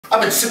I've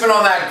been sipping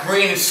on that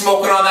green and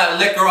smoking on that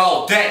liquor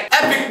all day.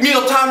 Epic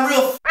mealtime, real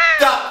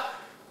f***ed up.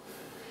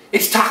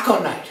 It's taco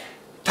night.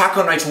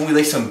 Taco night's when we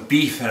lay some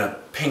beef in a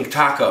pink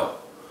taco.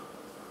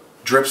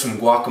 Drip some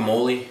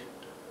guacamole.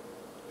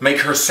 Make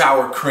her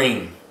sour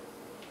cream.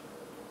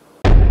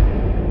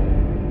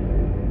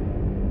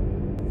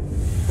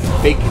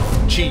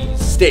 Bacon, cheese,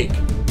 steak,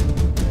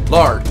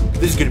 lard.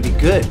 This is gonna be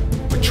good.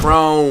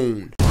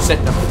 Patron.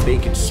 Setting up the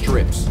bacon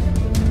strips.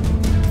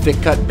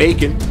 Thick cut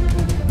bacon.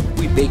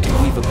 We bacon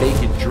weave a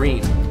bacon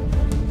dream.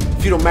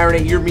 If you don't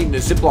marinate your meat in a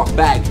Ziploc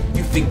bag,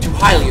 you think too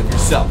highly of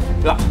yourself.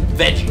 Ugh,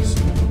 veggies.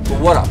 But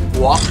what up,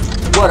 guac?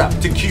 What up,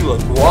 tequila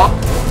guac?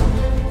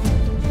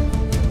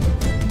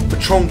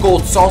 Patron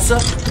Gold salsa?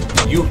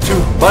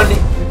 YouTube money?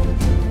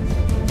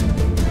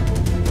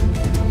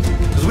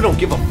 Cause we don't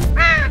give a f.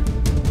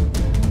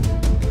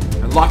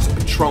 And lots of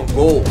Patron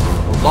Gold.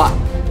 A lot.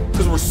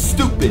 Cause we're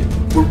stupid.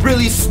 We're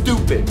really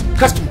stupid.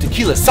 Custom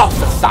tequila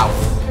salsa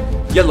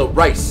sauce. Yellow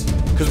rice.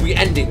 Cause we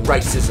ending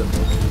racism.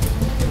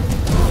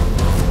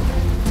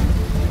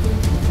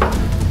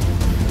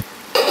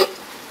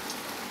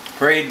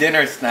 Great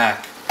dinner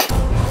snack.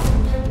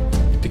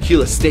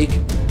 Tequila steak.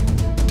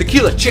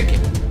 Tequila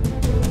chicken.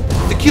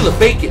 Tequila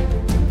bacon.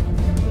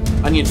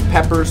 Onions,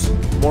 peppers,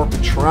 more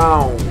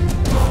Patron.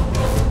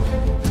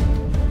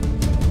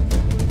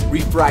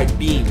 Refried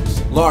beans.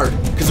 Lard,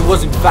 cause it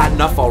wasn't fat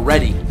enough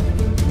already.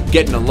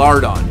 Getting a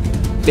lard on.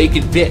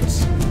 Bacon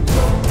bits.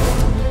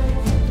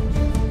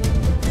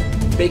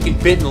 Bacon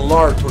bit in a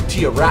lard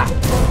tortilla wrap.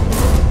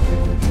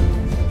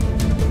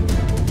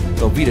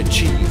 Velveeta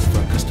cheese for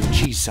a custom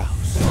cheese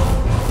sauce.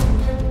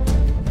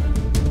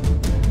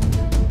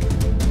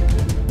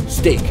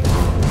 Steak,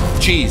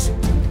 cheese,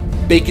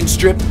 bacon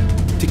strip,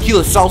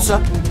 tequila salsa,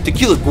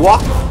 tequila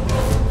guac,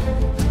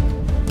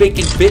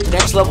 bacon bit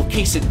next level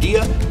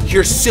quesadilla.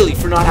 You're silly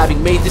for not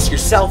having made this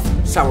yourself.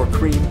 Sour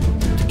cream,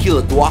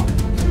 tequila guac,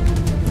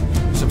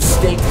 some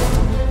steak,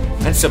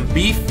 and some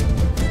beef,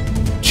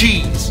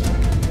 cheese,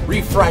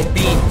 refried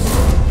beans.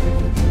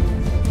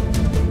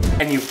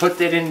 And you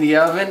put it in the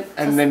oven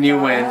and then you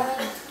win.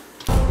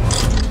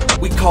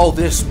 We call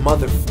this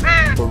mother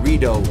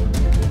burrito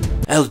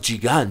El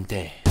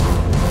Gigante.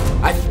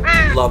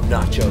 I love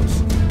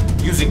nachos.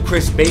 Using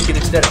crisp bacon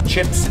instead of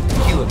chips and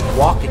tequila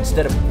guac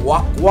instead of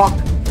guac.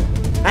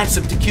 And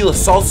some tequila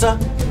salsa.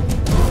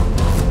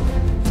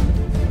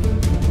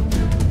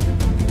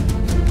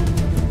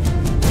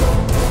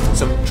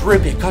 Some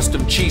drippy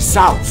custom cheese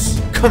sauce.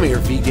 Come here,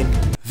 vegan.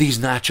 These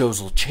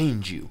nachos will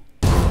change you.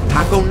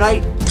 Taco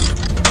night?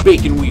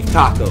 Bacon weave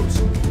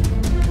tacos.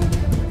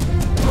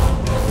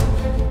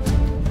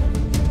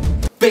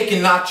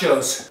 Bacon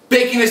nachos.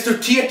 Bacon is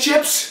tortilla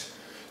chips.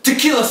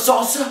 Tequila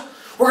salsa?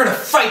 We're gonna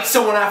fight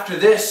someone after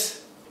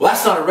this. Well,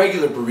 that's not a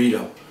regular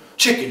burrito.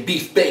 Chicken,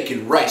 beef,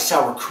 bacon, rice,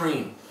 sour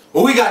cream.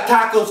 Well, we got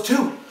tacos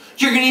too.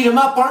 You're gonna eat them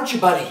up, aren't you,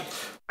 buddy?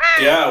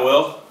 Yeah, I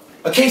will.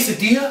 A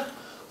quesadilla?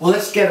 Well,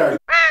 let's get our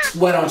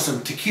wet on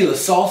some tequila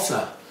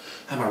salsa.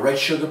 Am I right,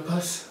 sugar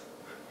puss?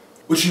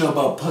 What you know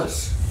about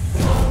puss?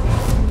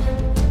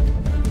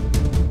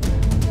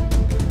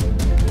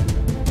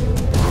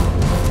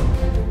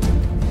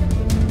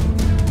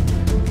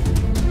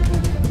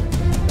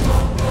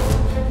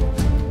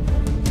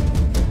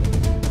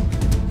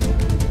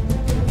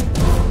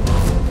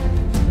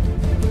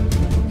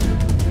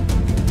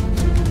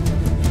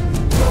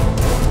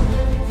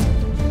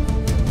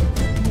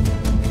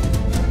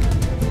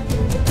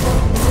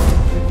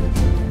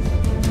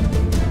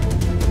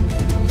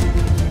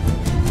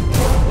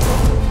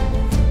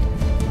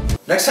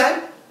 Next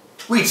time,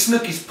 we eat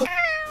Snooki's